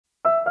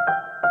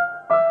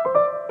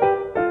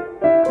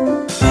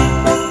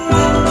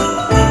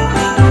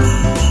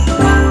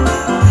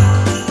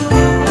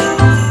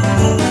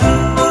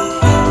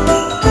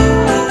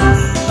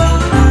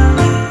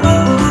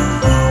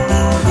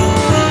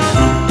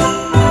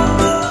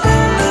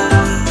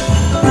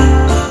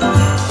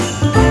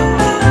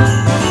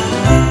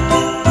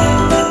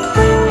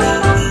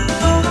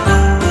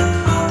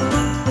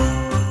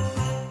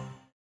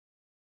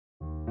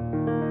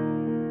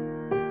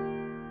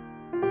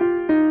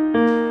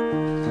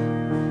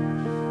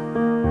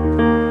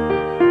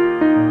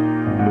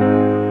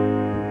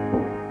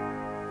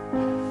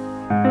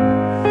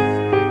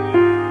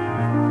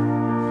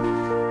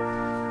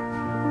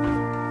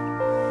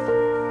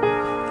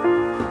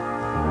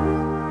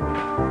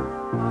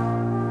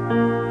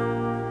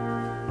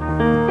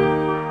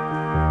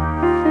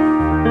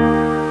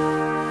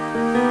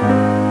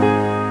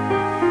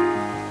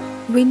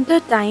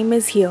winter time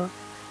is here,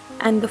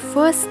 and the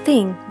first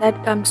thing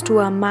that comes to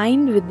our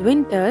mind with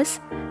winters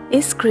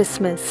is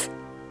Christmas.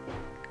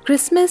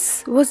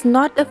 Christmas was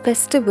not a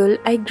festival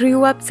I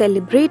grew up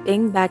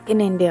celebrating back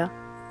in India,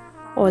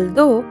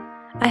 although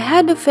I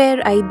had a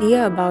fair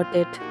idea about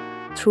it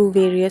through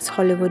various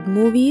Hollywood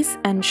movies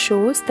and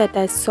shows that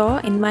I saw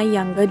in my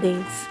younger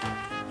days.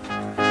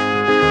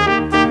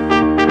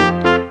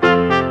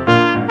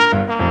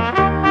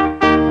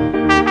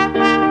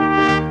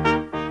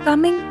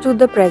 Coming to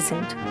the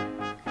present.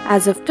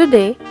 As of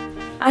today,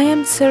 I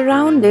am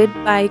surrounded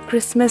by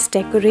Christmas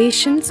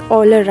decorations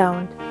all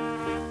around,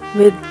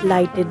 with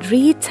lighted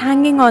wreaths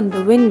hanging on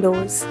the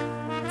windows,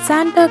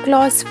 Santa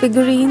Claus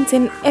figurines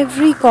in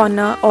every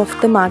corner of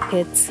the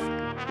markets,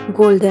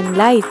 golden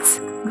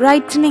lights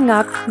brightening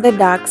up the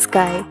dark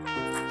sky.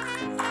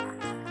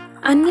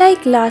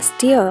 Unlike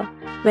last year,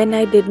 when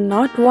I did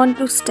not want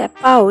to step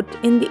out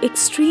in the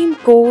extreme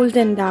cold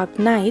and dark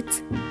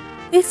nights,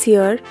 this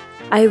year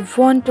I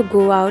want to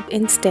go out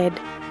instead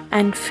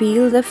and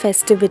feel the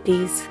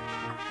festivities.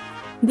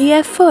 The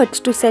effort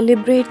to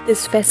celebrate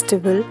this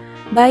festival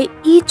by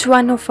each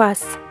one of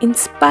us, in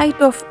spite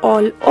of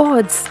all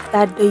odds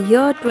that the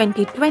year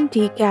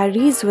 2020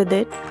 carries with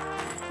it,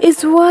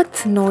 is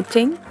worth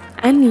noting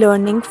and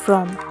learning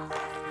from.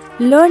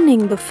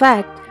 Learning the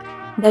fact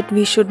that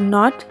we should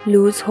not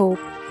lose hope.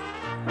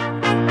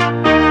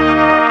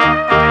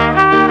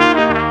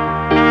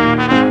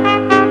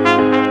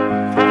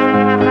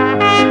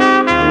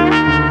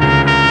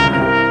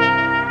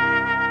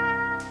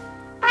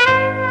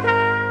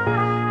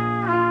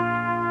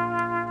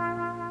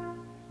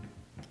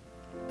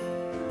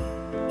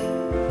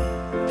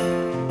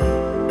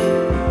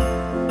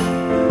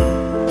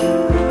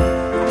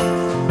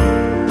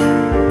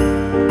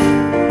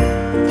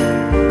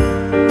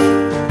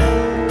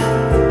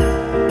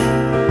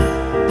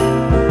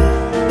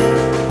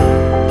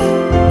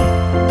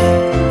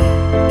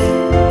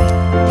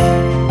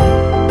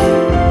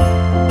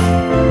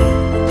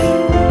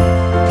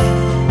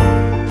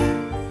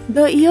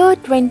 The year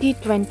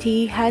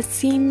 2020 has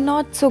seen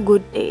not so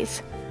good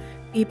days.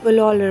 People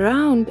all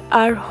around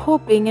are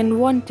hoping and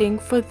wanting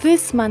for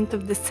this month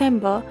of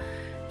December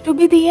to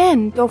be the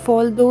end of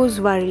all those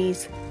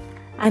worries,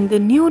 and the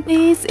new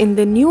days in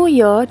the new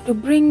year to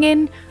bring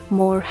in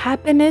more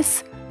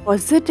happiness,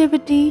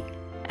 positivity,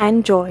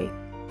 and joy.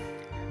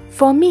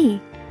 For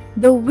me,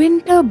 the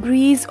winter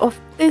breeze of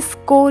this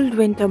cold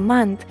winter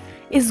month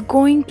is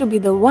going to be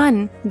the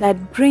one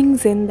that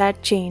brings in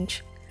that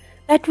change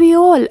that we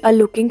all are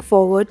looking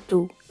forward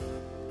to.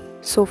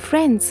 So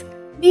friends,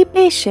 be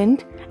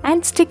patient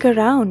and stick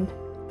around.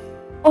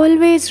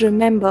 Always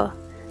remember,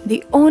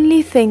 the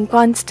only thing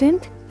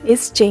constant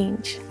is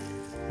change.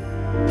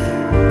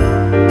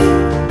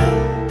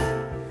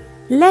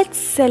 Let's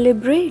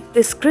celebrate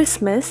this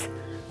Christmas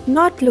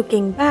not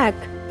looking back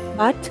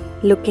but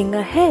looking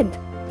ahead,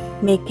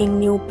 making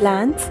new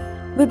plans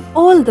with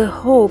all the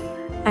hope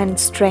and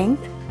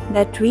strength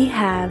that we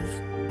have.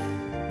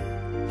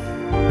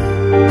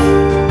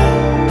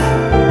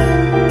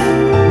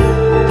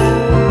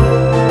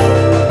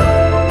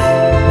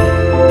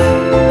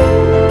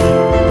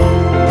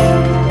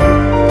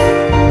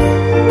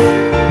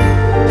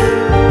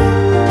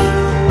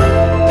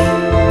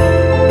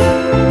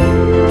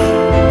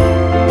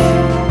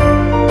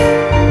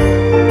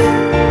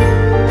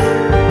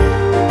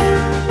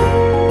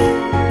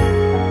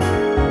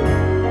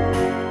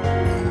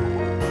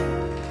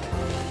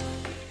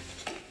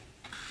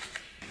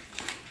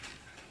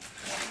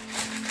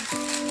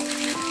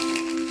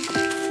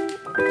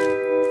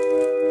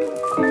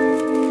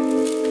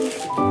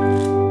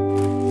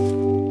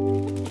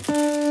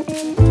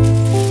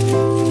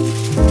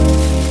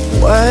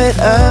 What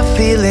a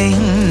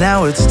feeling,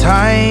 now it's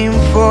time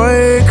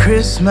for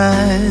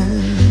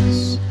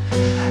Christmas.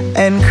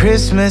 And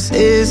Christmas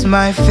is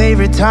my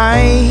favorite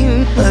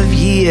time of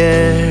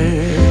year.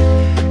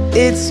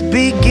 It's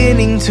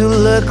beginning to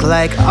look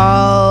like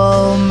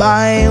all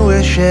my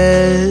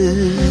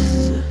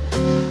wishes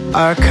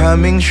are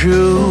coming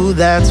true,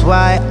 that's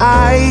why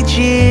I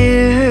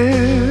cheer.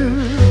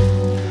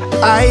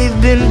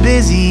 I've been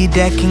busy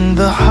decking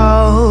the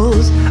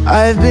halls,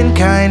 I've been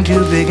kind to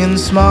big and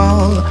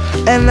small,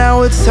 and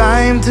now it's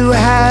time to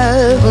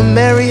have a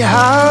merry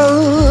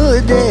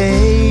holiday.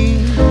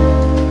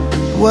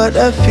 What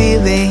a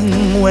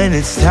feeling when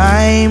it's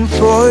time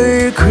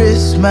for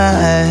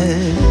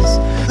Christmas.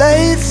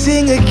 Let's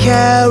sing a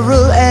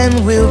carol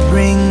and we'll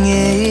bring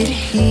it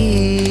here.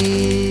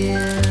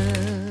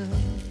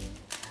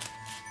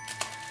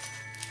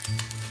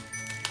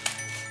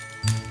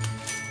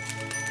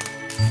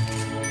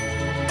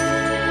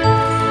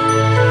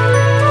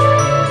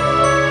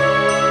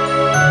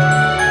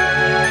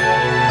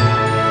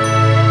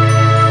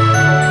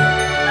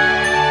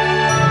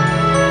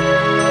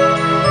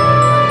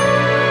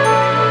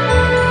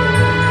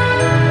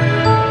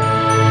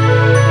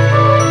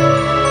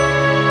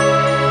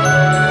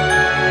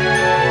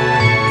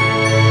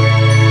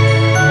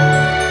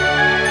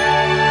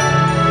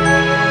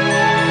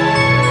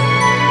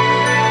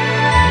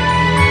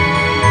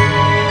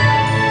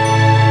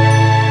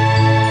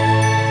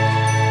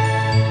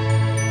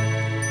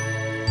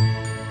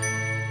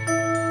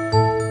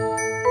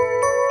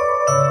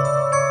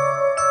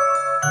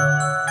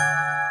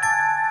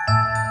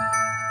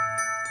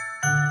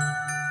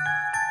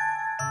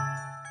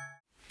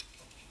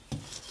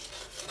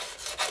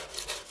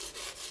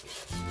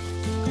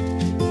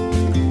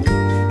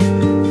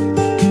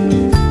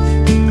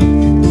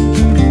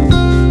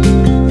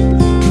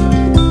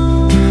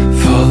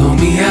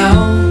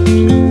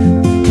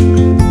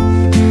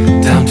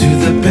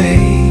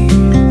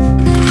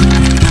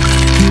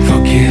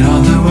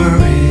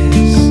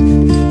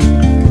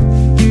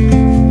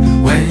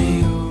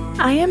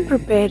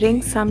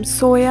 preparing some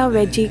soya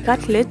veggie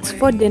cutlets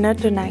for dinner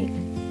tonight.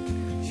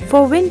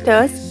 For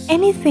winters,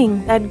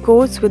 anything that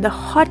goes with a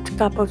hot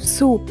cup of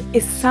soup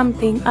is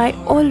something I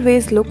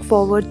always look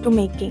forward to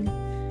making.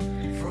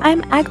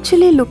 I'm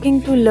actually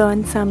looking to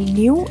learn some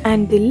new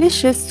and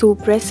delicious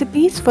soup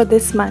recipes for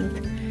this month.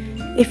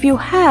 If you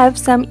have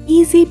some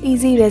easy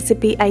peasy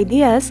recipe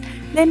ideas,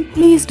 then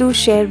please do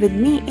share with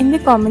me in the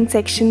comment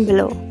section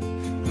below.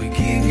 We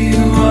give you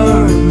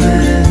our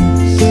mess.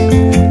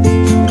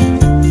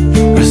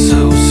 We're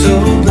so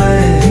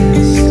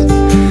blessed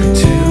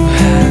to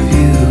have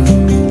you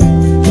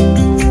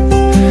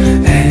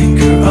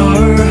anchor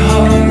our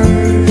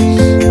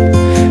hearts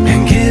and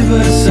give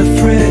us a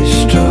fresh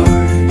start.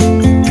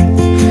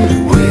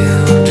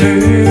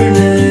 Wilderness,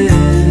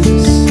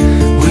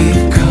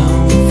 we've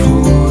come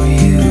for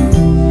you.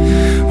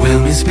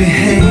 We'll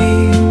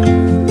misbehave,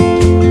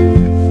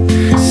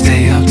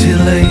 stay up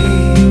till late,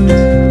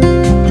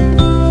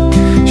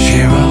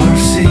 share our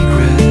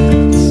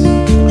secrets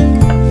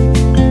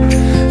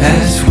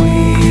as we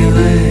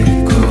let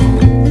go.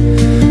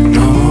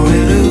 No more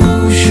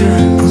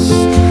illusions,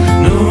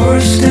 no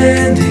more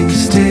standing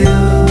still.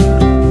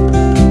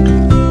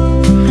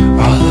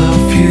 Our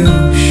love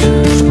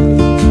fusion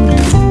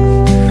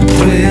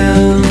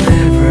will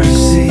never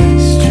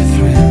cease to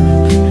thrill.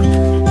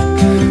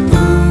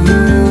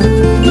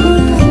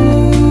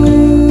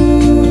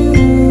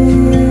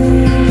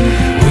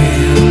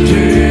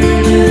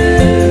 Wilderness,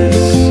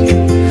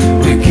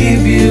 we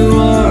give you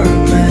our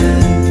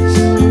mess.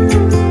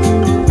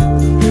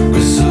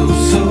 We're so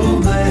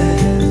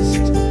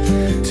blessed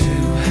to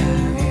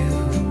have you.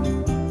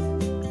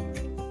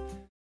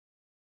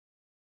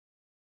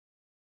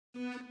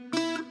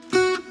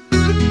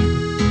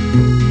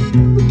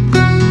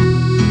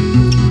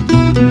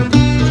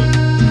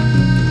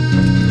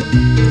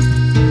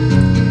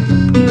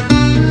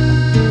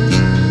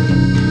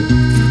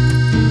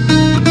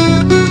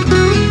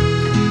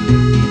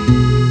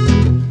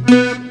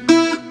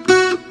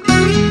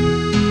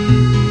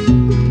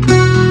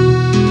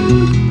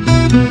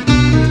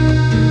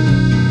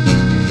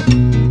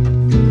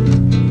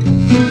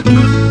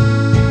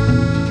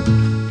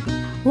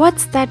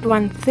 What's that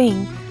one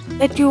thing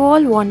that you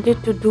all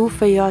wanted to do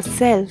for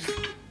yourself?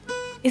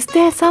 Is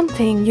there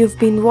something you've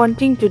been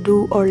wanting to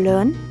do or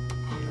learn?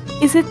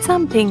 Is it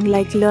something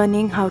like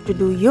learning how to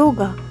do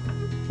yoga?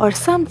 Or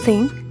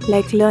something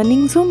like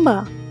learning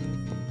Zumba?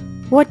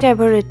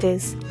 Whatever it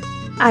is,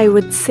 I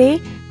would say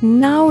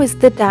now is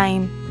the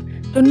time.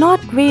 Do not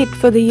wait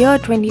for the year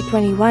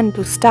 2021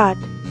 to start.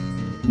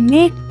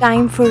 Make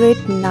time for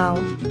it now.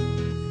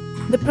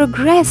 The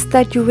progress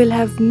that you will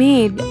have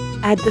made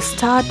at the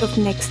start of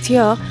next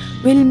year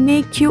will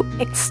make you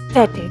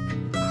ecstatic.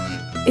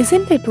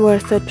 Isn't it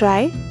worth a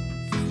try?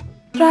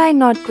 Try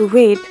not to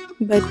wait,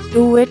 but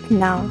do it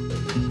now.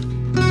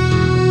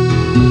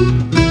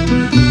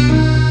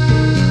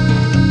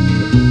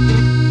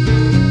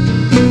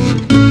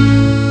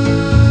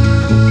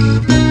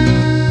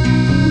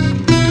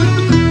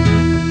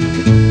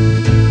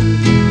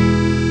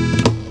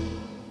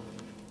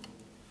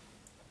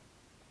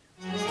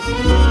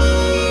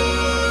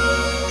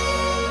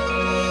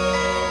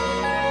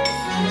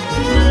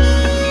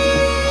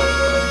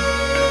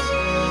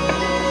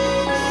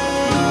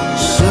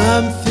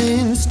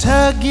 Something's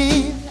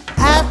tugging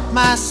at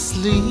my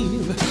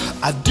sleeve.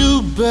 I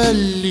do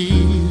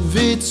believe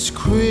it's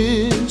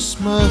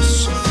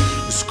Christmas.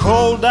 It's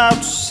cold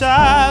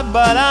outside,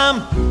 but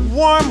I'm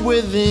warm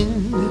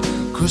within,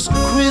 'cause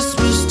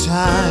Christmas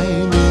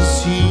time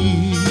is here.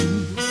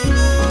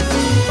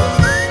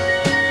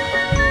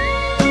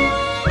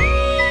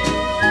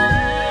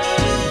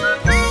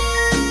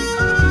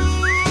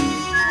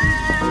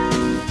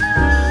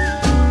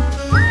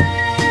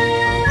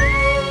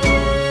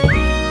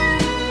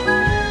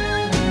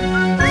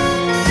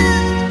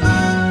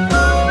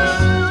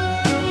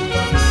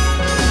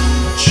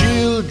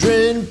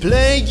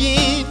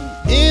 Playing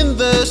in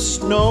the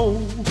snow,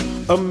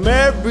 a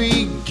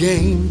merry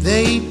game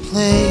they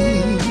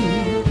play,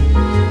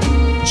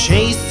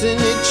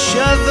 chasing each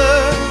other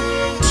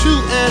to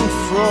and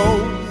fro.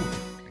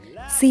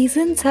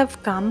 Seasons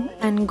have come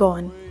and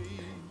gone.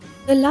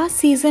 The last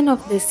season of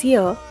this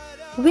year,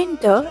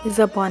 winter, is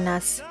upon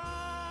us.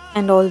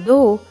 And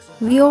although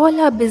we all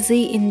are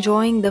busy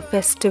enjoying the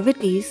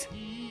festivities,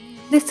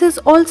 this is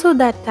also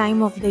that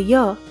time of the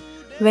year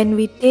when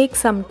we take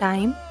some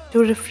time to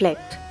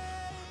reflect,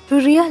 to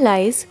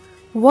realize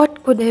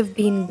what could have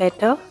been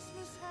better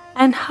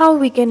and how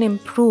we can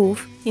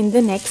improve in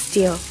the next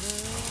year.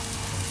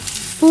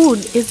 Food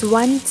is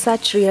one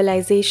such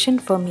realization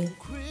for me.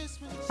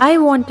 I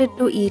wanted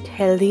to eat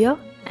healthier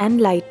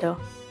and lighter,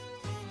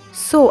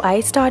 so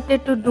I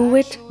started to do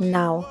it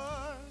now.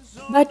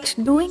 But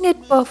doing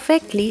it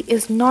perfectly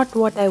is not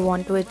what I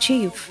want to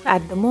achieve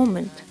at the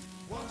moment.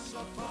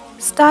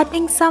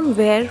 Starting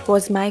somewhere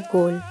was my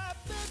goal.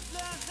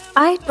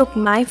 I took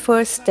my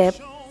first step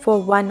for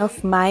one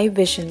of my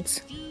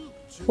visions.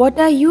 What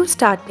are you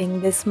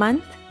starting this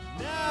month?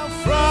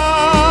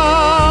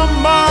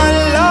 From our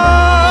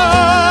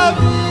love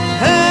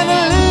and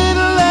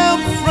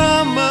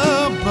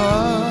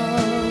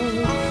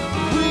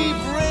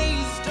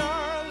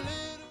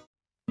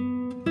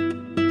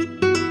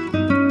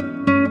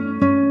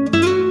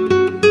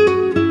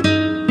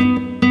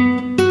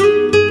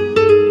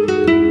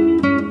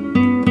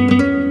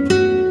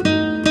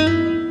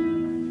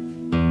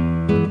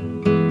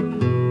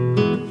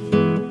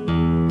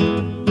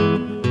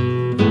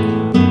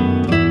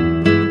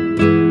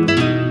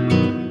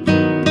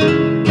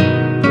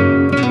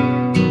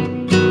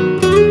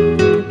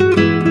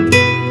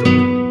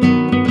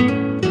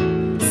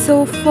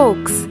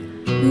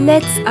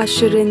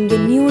usher in the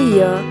new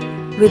year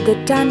with a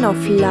ton of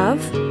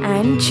love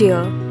and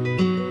cheer.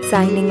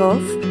 Signing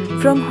off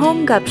from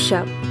Home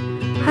Gupshup.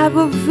 Have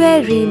a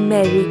very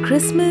Merry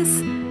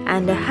Christmas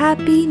and a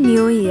Happy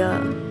New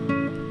Year.